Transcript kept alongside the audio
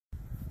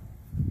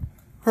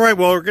Alright,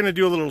 well, we're going to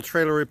do a little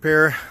trailer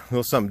repair, a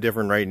little something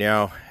different right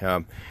now.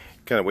 Kind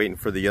of waiting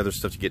for the other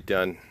stuff to get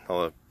done.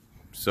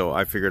 So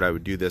I figured I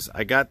would do this.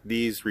 I got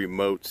these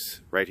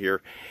remotes right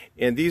here,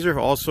 and these are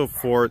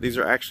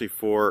actually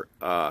for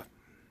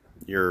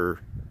your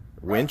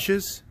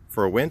winches,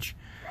 for a winch.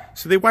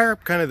 So they wire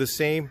up kind of the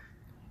same,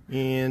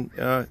 and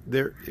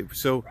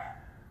so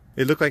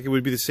it looked like it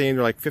would be the same.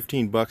 They're like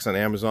 15 bucks on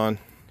Amazon.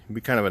 It'd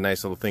be kind of a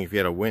nice little thing if you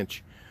had a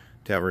winch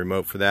to have a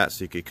remote for that,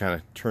 so you could kind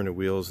of turn the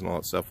wheels and all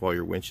that stuff while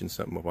you're winching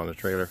something up on the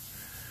trailer.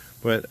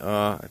 But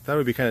I thought it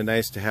would be kind of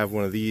nice to have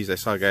one of these. I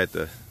saw a guy at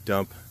the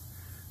dump.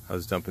 I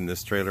was dumping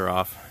this trailer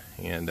off,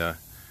 and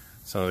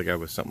saw the guy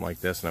with something like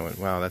this, and I went,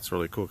 wow, that's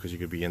really cool, because you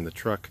could be in the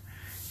truck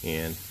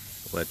and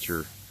let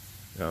your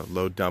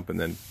load dump and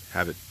then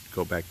have it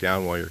go back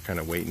down while you're kind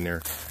of waiting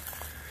there.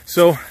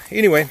 So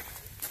anyway,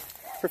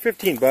 for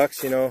 15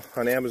 bucks, you know,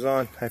 on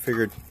Amazon, I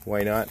figured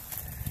why not.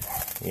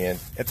 And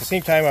at the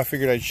same time, I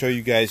figured I'd show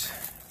you guys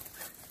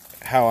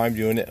how I'm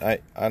doing it. I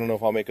don't know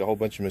if I'll make a whole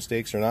bunch of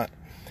mistakes or not.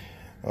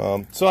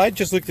 So I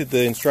just looked at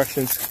the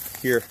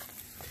instructions here,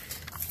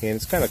 and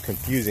it's kind of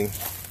confusing.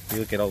 You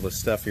look at all this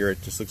stuff here,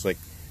 it just looks like,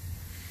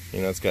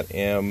 you know, it's got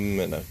M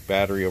and a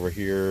battery over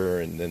here,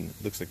 and then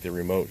it looks like the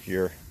remote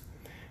here.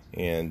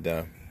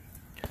 And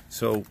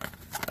so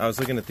I was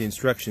looking at the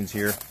instructions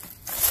here.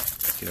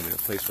 Get them in a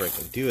place where I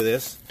can do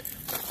this.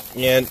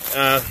 And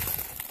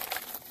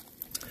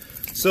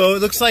so it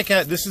looks like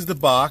this is the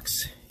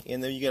box,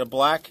 and then you get a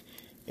black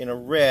and a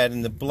red,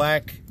 and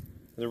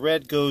the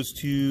red goes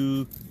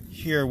to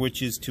here,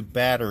 which is to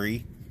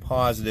battery,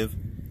 positive,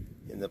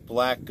 and the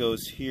black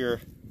goes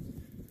here,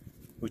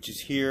 which is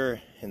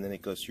here, and then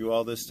it goes through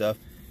all this stuff,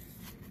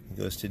 it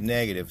goes to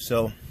negative.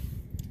 So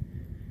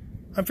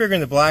I'm figuring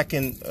the black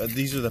and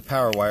these are the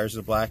power wires,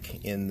 the black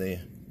and the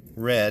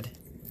red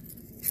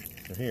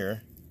are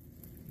here.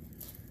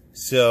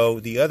 So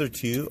the other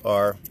two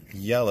are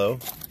yellow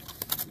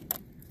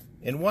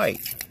and white.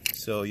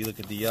 So you look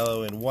at the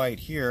yellow and white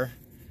here,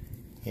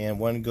 and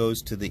one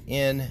goes to the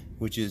in,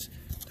 which is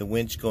the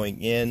winch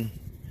going in,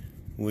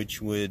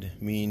 which would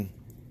mean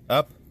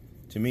up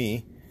to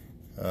me,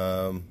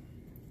 and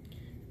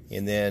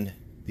then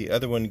the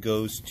other one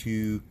goes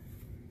to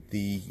the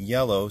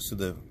yellow.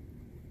 So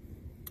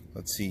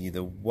let's see,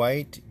 the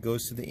white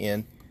goes to the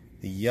in,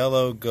 the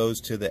yellow goes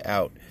to the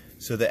out.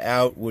 So the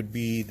out would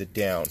be the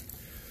down.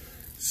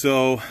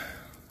 So,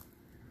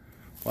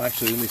 well,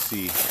 actually, let me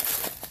see.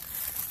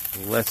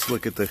 Let's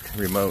look at the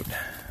remote.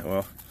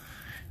 Well,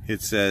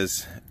 it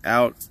says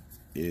out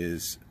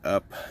is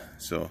up,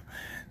 so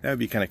that would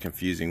be kind of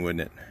confusing,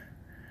 wouldn't it?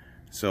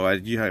 So I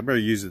better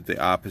use it the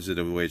opposite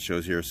of the way it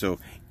shows here. So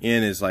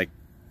in is like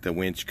the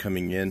winch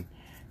coming in,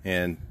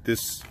 and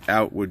this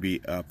out would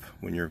be up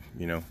when you're,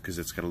 you know, because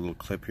it's got a little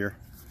clip here.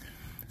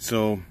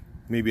 So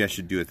maybe I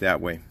should do it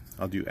that way.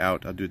 I'll do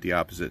out, I'll do it the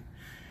opposite.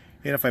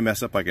 And if I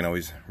mess up, I can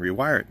always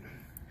rewire it.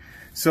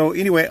 So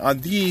anyway, on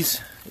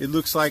these, it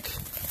looks like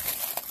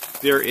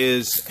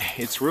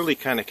it's really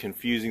kind of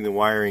confusing, the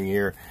wiring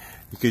here,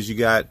 because you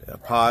got a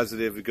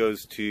positive that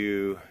goes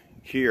to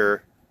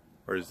here,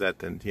 or is that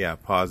then, yeah,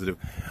 positive.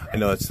 I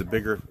know it's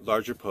the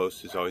larger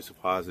post is always a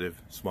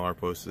positive, smaller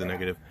post is a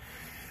negative.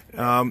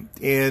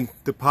 And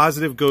the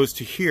positive goes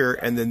to here,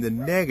 and then the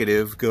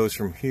negative goes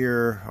from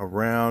here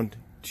around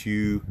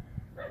to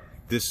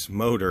this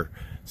motor.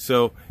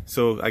 So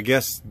I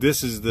guess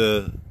this is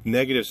the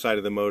negative side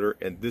of the motor,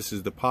 and this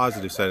is the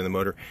positive side of the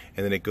motor,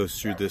 and then it goes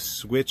through this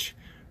switch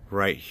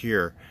right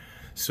here.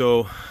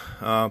 So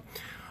I'm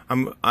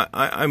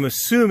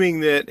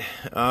assuming that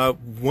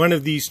one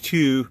of these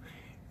two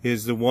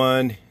is the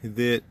one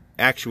that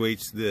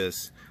actuates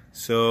this.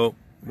 So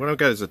what I've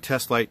got is a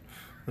test light.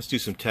 Let's do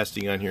some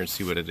testing on here and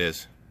see what it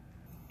is.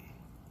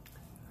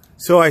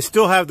 So I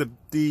still have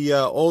the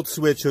old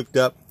switch hooked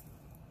up,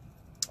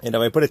 and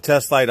if I put a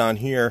test light on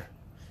here,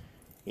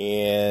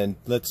 and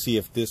let's see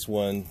if this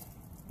one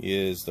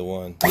is the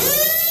one.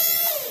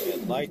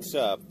 It lights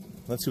up.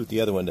 Let's see what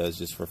the other one does,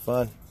 just for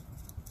fun.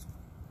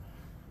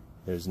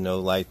 There's no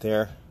light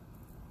there.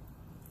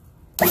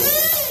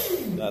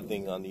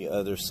 Nothing on the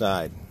other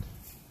side.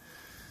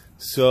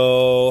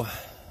 So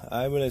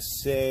I'm going to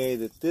say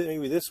that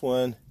maybe this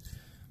one,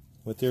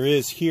 what there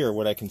is here,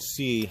 what I can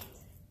see,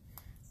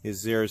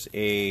 is there's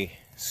a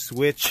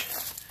switch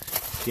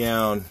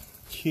down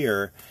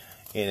here,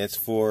 and it's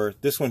for,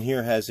 this one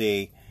here has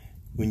a,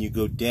 when you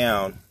go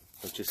down,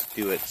 let's just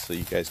do it so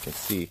you guys can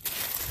see.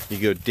 You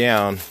go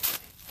down,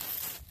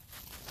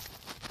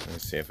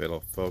 let's see if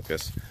it'll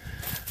focus.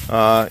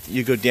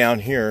 You go down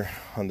here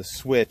on the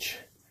switch,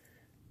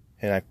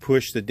 and I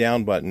push the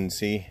down button,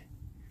 see?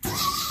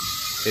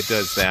 It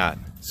does that.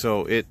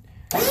 So it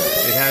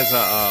has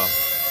a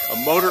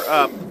motor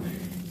up,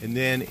 and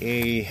then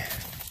a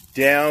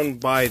down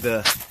by the,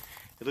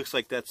 it looks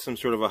like that's some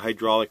sort of a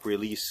hydraulic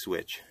release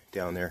switch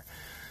down there.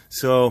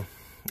 So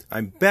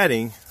I'm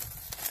betting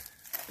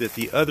that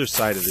the other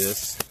side of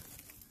this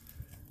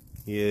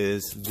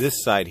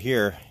side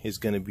here is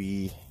going to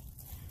be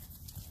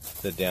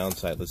the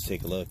downside. Let's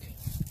take a look.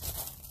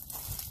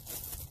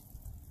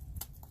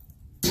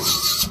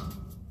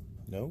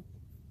 Nope.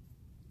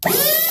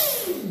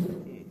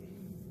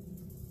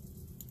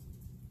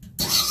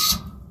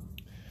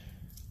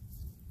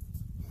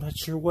 Not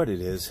sure what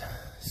it is.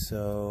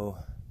 So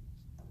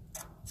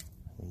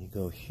when you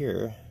go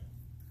here,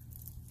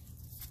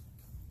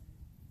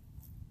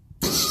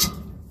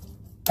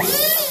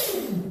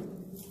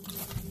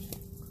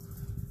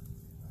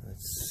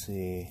 let's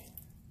see.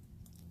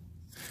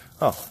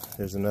 Oh,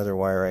 there's another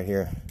wire right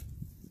here.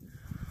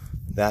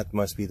 That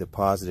must be the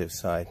positive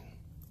side.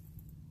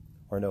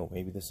 Or no,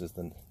 maybe this is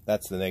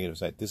that's the negative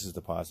side. This is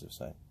the positive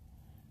side.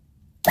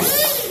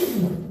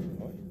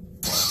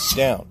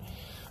 Down.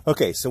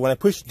 Okay, so when I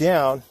push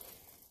down,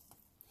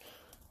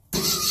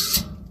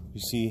 you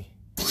see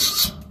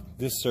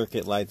this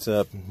circuit lights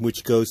up,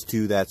 which goes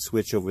to that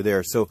switch over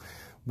there. So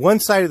one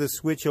side of the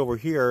switch over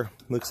here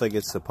looks like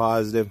it's the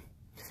positive.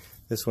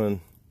 This one,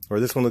 or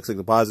this one looks like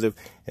the positive,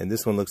 and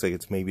this one looks like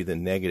it's maybe the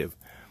negative.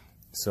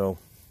 So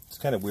it's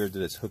kind of weird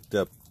that it's hooked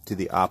up to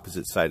the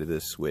opposite side of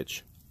this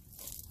switch.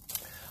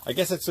 I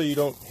guess that's so you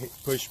don't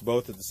push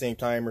both at the same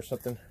time or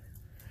something.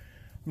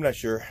 I'm not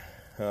sure.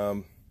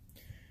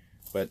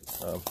 But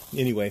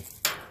anyway,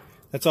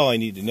 that's all I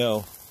need to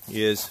know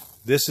is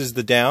this is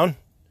the down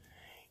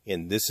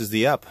and this is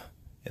the up,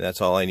 and that's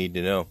all I need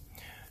to know.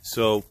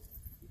 So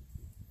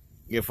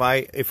if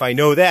I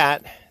know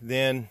that,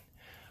 then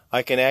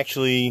I can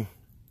actually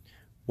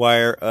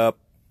wire up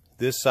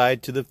this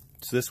side to the,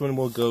 so this one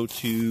will go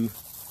to,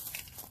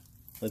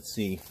 let's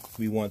see,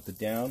 we want the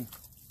down,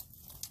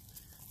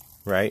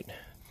 right?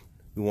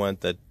 We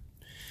want the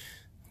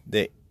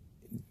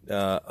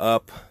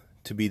up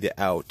to be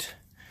the out.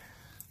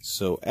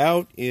 So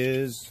out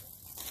is,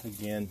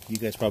 again, you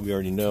guys probably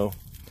already know,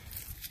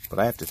 but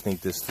I have to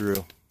think this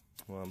through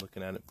while I'm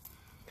looking at it.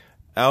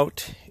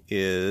 Out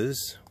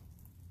is,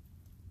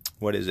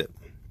 what is it?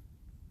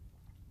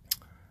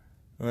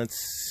 Let's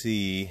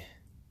see.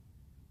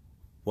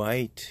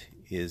 White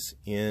is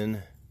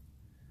in,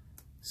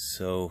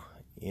 so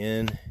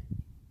in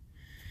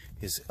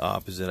is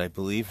opposite, I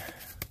believe.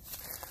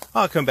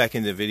 I'll come back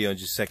into the video in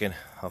just a second.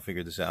 I'll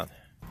figure this out.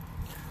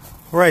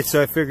 Alright,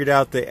 so I figured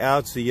out the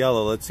out's the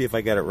yellow. Let's see if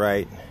I got it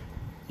right.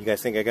 You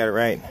guys think I got it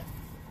right?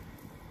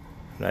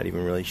 I'm not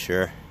even really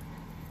sure.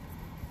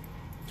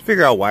 Let's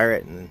figure I'll wire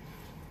it and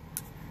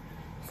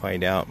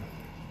find out.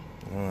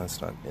 Oh, that's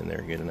not in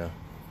there good enough.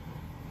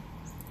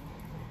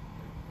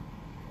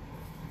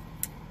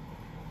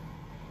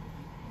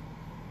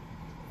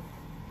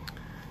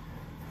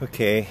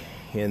 Okay,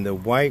 and the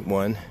white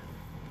one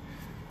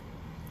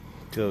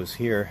goes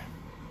here.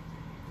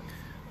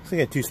 Looks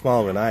like I got too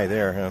small of an eye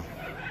there, huh?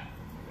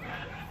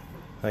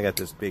 I got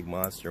this big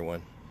monster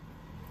one.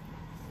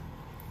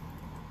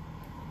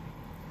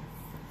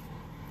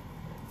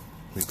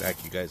 Let me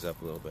back you guys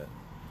up a little bit.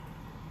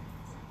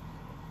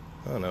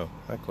 Oh no,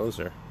 not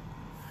closer.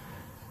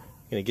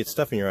 You're gonna get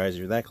stuff in your eyes if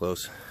you're that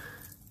close.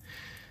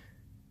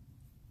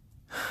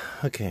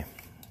 Okay.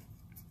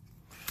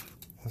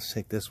 Let's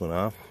take this one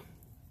off.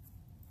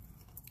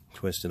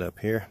 Twist it up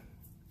here.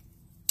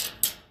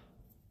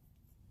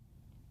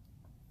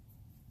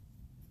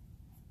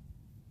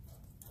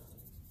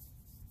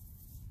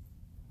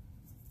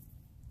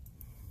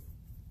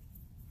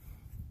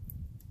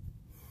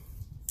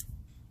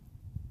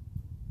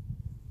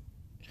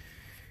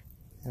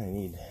 I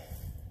need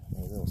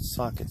a little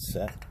socket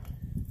set.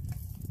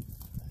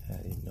 I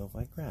didn't know if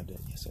I grabbed it.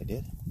 Yes, I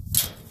did.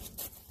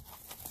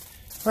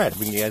 Alright, I'll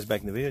bring you guys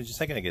back in the video in just a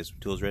second. I get some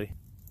tools ready.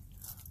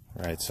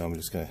 Alright, so I'm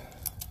just going to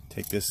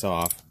take this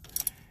off.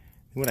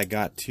 And what I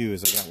got too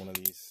is I got one of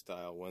these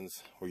style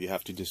ones where you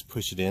have to just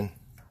push it in.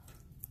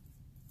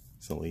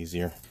 It's a little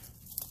easier.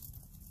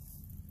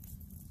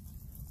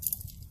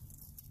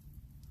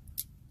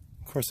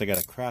 Of course, I got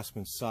a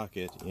Craftsman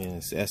socket in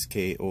this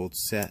SK old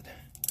set.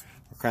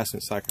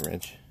 Craftsman socket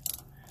wrench,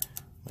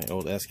 my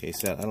old SK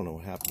set. I don't know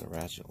what happened to the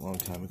ratchet a long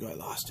time ago. I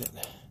lost it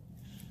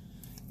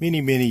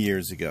many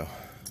years ago.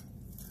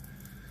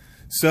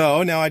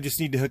 So now I just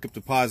need to hook up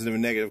the positive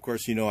and negative. Of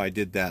course, you know I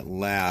did that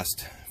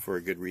last for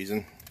a good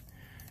reason.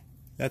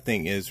 That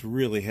thing is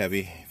really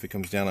heavy. If it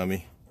comes down on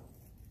me,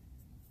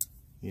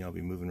 you know, I'll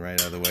be moving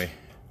right out of the way.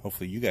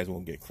 Hopefully you guys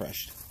won't get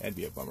crushed. That'd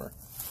be a bummer.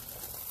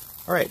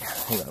 All right,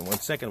 hang on 1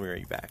 second. We'll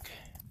be right back.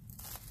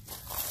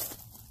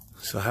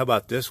 So how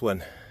about this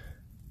one?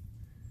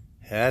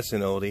 That's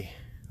an oldie.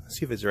 Let's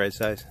see if it's the right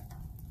size.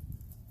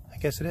 I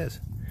guess it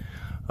is.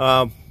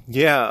 The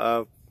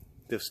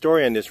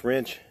story on this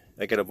wrench,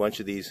 I got a bunch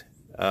of these.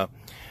 A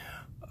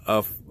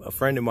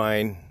friend of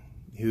mine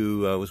who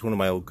was one of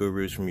my old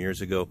gurus from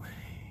years ago,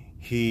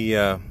 he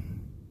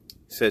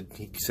said,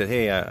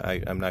 hey,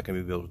 I'm not going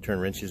to be able to turn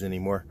wrenches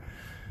anymore.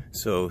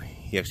 So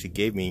he actually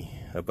gave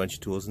me a bunch of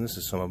tools, and this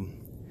is some of them.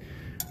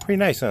 Pretty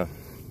nice, huh?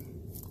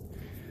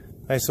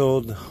 Nice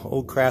old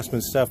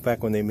Craftsman stuff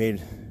back when they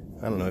made,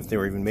 I don't know if they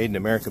were even made in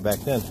America back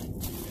then,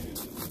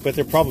 but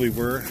they probably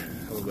were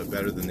a little bit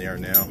better than they are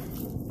now,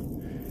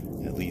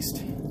 at least.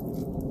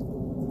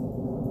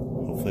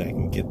 Hopefully I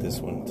can get this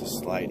one to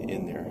slide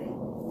in there.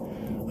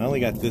 I only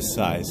got this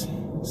size,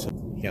 so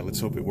yeah, let's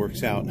hope it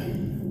works out.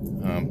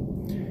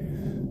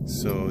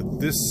 So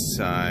this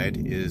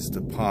side is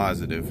the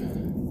positive,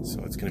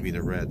 so it's going to be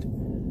the red.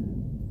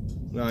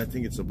 No, I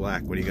think it's the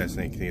black. What do you guys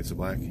think? You think it's the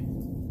black?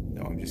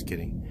 No, I'm just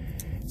kidding.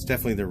 It's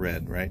definitely the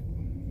red, right?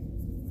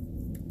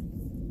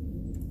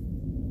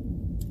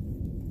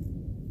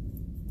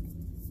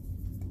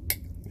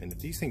 And if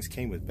these things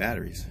came with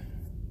batteries,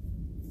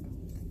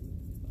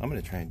 I'm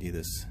going to try and do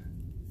this.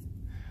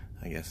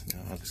 I guess, no,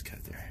 I'll just cut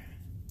it there.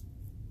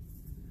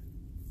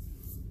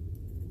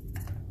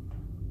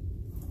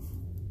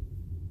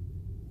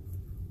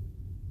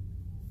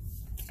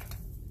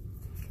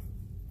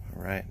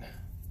 All right.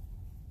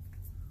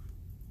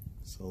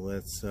 So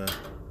let's put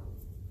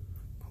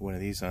one of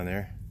these on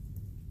there.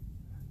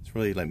 It's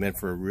really like meant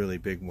for a really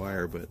big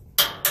wire, but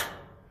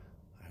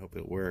I hope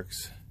it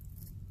works.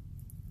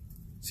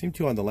 It seemed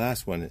to on the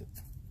last one.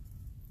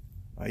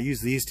 I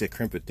use these to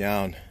crimp it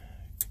down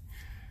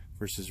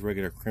versus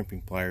regular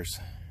crimping pliers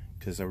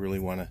because I really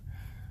want to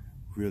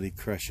really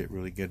crush it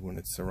really good when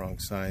it's the wrong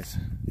size.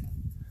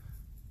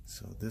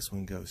 So this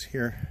one goes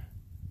here.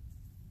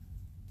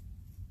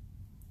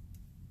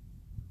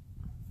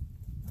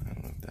 I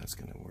don't know if that's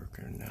going to work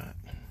or not.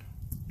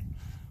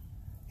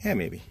 Yeah,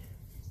 maybe.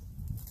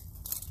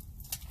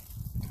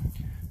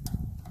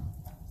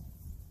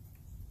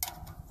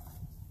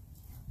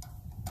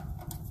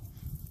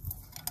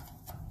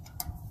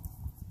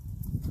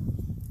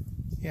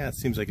 Yeah, it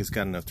seems like it's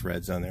got enough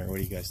threads on there. What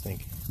do you guys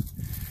think?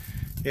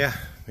 Yeah,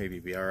 maybe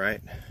be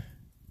alright.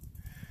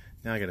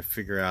 Now I got to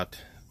figure out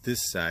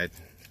this side,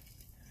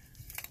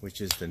 which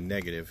is the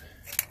negative.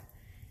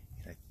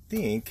 And I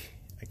think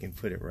I can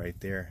put it right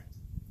there.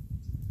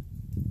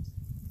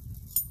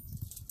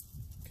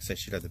 Guess I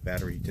should have the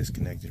battery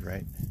disconnected,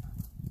 right?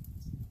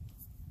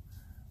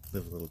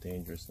 Live a little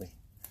dangerously.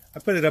 I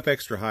put it up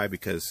extra high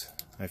because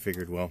I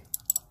figured, well,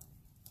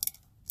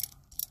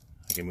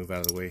 I can move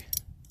out of the way.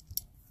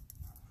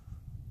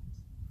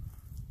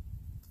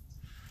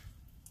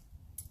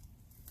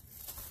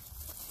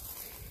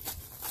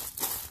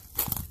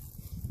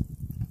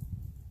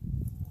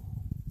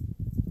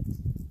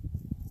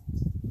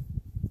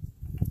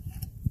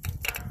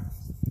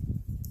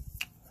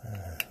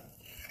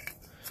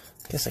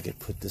 I guess I could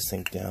put this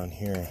thing down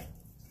here.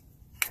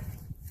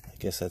 I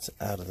guess that's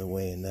out of the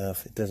way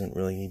enough. It doesn't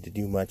really need to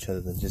do much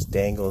other than just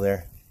dangle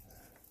there.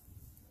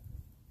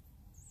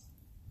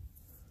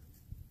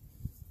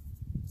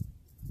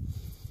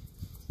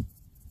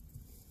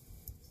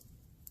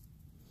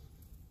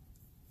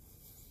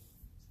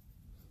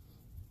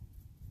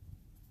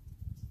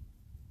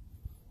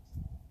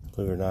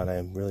 Believe it or not, I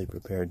am really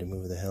prepared to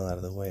move the hell out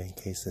of the way in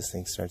case this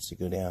thing starts to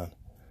go down.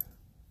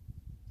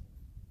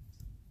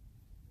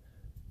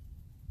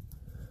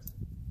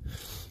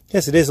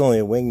 Yes, it is only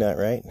a wing nut,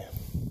 right?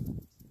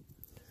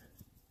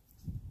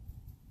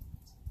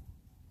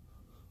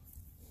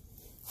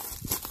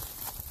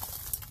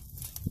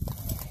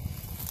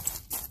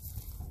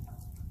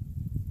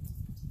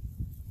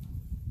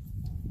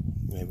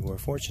 Maybe we're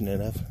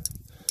fortunate enough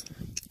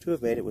to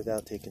have made it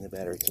without taking the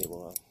battery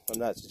cable off. I'm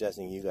not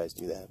suggesting you guys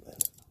do that,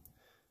 but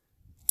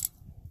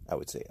I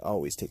would say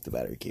always take the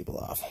battery cable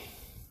off.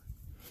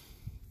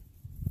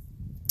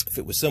 If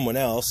it was someone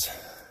else,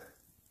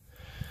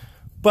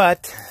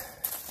 but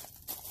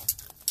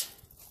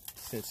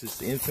since it's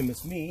the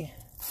infamous me,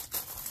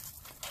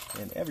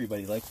 and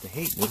everybody likes to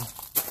hate me,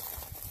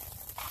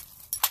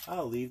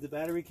 I'll leave the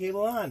battery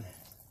cable on.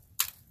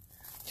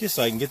 Just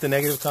so I can get the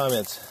negative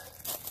comments.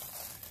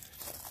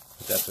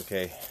 But that's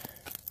okay.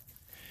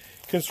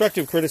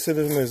 Constructive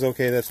criticism is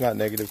okay, that's not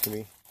negative to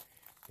me.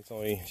 It's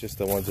only just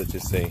the ones that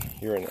just say,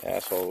 you're an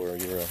asshole, or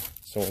you're a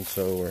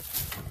so-and-so, or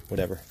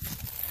whatever.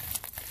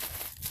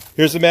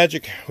 Here's the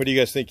magic. What do you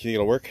guys think? You think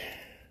it'll work?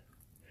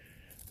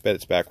 Bet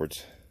it's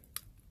backwards.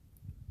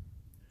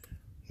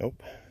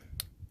 Nope.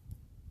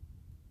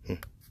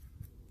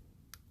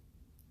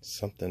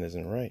 Something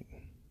isn't right.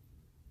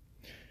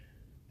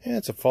 Yeah,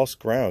 it's a false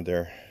ground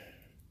there.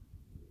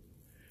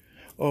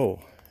 Oh,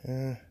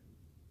 let's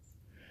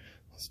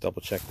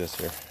double check this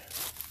here.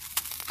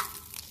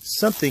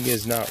 Something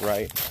is not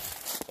right.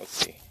 Let's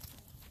see.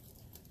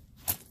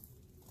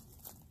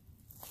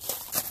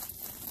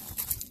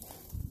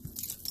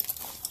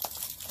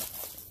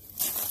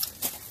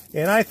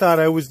 And I thought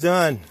I was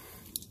done.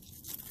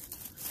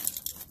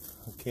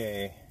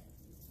 Okay.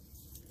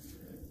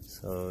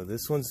 So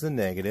this one's the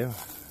negative.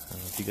 I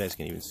don't know if you guys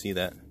can even see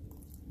that.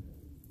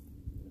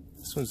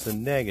 This one's the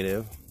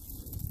negative.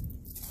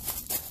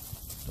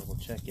 Double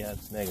check, yeah,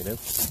 it's negative.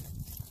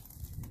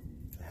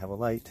 I have a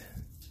light.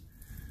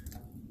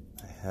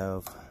 I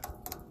have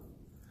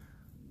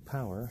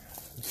power.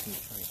 I'm just going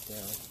to turn it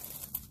down.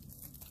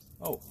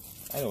 Oh,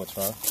 I know what's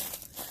wrong.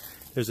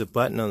 There's a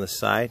button on the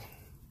side.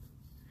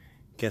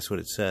 Guess what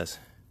it says?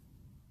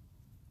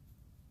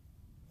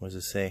 What does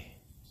it say?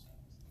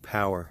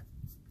 Power.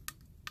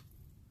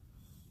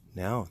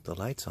 Now the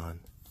light's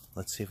on.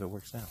 Let's see if it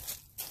works out.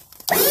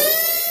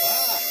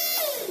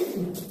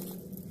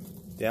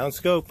 Down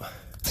scope.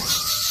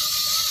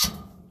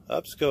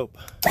 Up scope.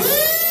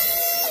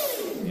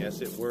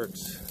 Yes, it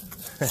works.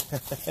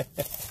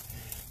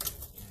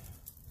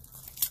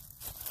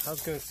 I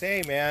was gonna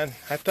say, man,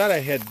 I thought I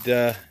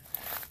had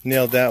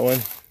nailed that one,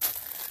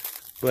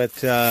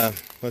 but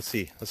let's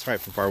see. Let's try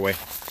it from far away.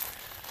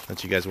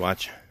 Let you guys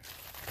watch.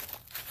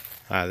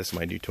 Ah, this is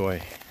my new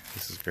toy.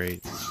 This is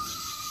great.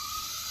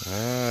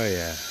 Oh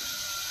yeah.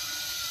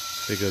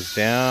 So it goes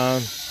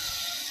down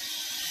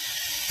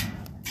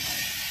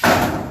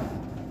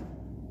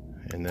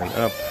and then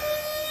up.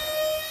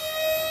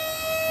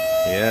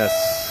 Yes.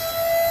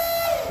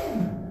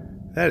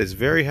 That is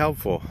very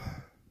helpful.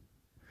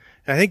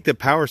 I think the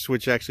power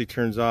switch actually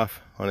turns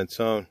off on its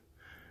own.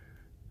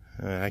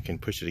 I can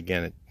push it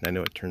again. I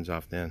know it turns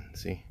off then.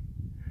 See?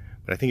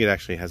 But I think it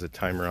actually has a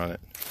timer on it.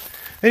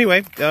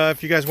 Anyway,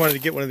 if you guys wanted to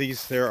get one of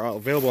these, they're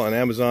available on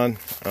Amazon.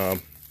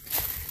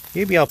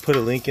 Maybe I'll put a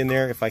link in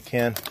there if I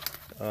can.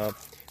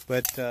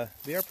 But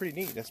they are pretty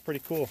neat. That's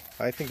pretty cool.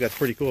 I think that's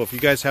pretty cool. If you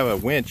guys have a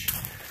winch,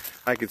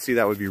 I could see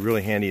that would be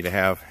really handy to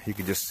have. You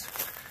could just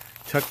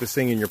tuck this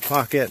thing in your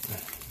pocket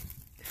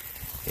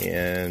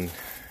and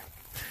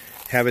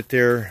have it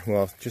there.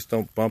 Well, just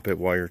don't bump it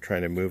while you're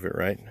trying to move it,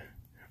 right?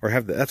 Or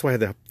have the, that's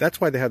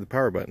why they have the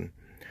power button.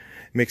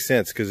 It makes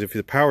sense, because if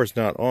the power's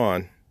not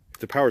on, if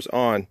the power's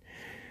on,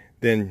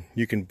 then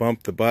you can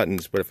bump the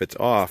buttons. But if it's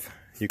off,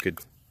 you could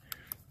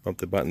bump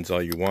the buttons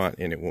all you want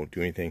and it won't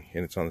do anything,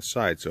 and it's on the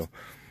side. So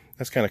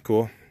that's kind of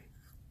cool.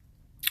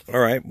 All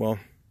right, well,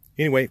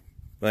 anyway,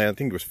 I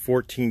think it was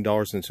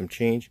 $14 and some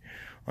change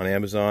on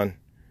Amazon.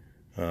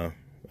 I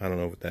don't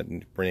know what that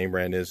name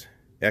brand is.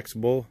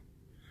 Xbull?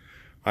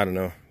 I don't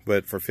know,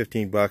 but for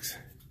 15 bucks,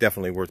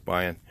 definitely worth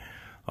buying.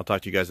 I'll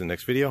talk to you guys in the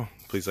next video.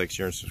 Please like,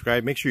 share, and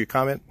subscribe. Make sure you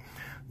comment.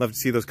 Love to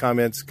see those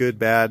comments, good,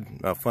 bad,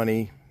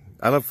 funny.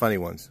 I love funny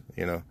ones,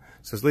 you know.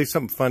 So leave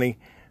something funny.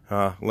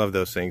 Love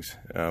those things.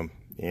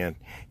 And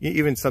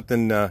even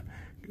something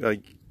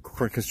like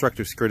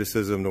constructive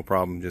criticism, no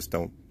problem. Just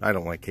don't. I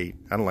don't like hate.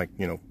 I don't like,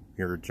 you know,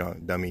 you're a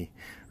dummy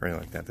or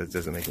anything like that. That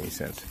doesn't make any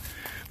sense.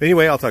 But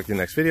anyway, I'll talk to you in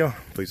the next video.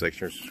 Please like,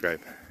 share, and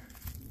subscribe.